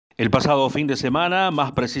El pasado fin de semana,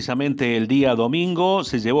 más precisamente el día domingo,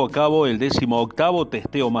 se llevó a cabo el 18º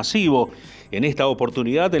testeo masivo, en esta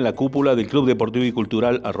oportunidad en la cúpula del Club Deportivo y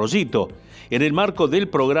Cultural Arroyito, en el marco del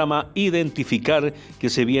programa Identificar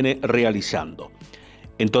que se viene realizando.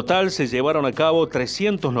 En total se llevaron a cabo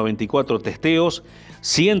 394 testeos,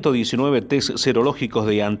 119 test serológicos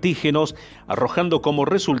de antígenos, arrojando como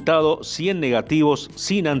resultado 100 negativos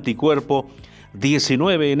sin anticuerpo,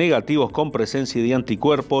 19 negativos con presencia de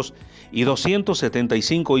anticuerpos y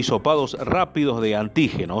 275 hisopados rápidos de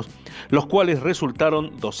antígenos, los cuales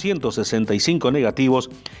resultaron 265 negativos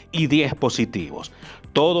y 10 positivos.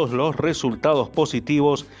 Todos los resultados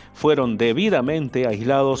positivos fueron debidamente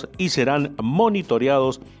aislados y serán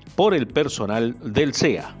monitoreados por el personal del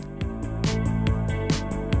CEA.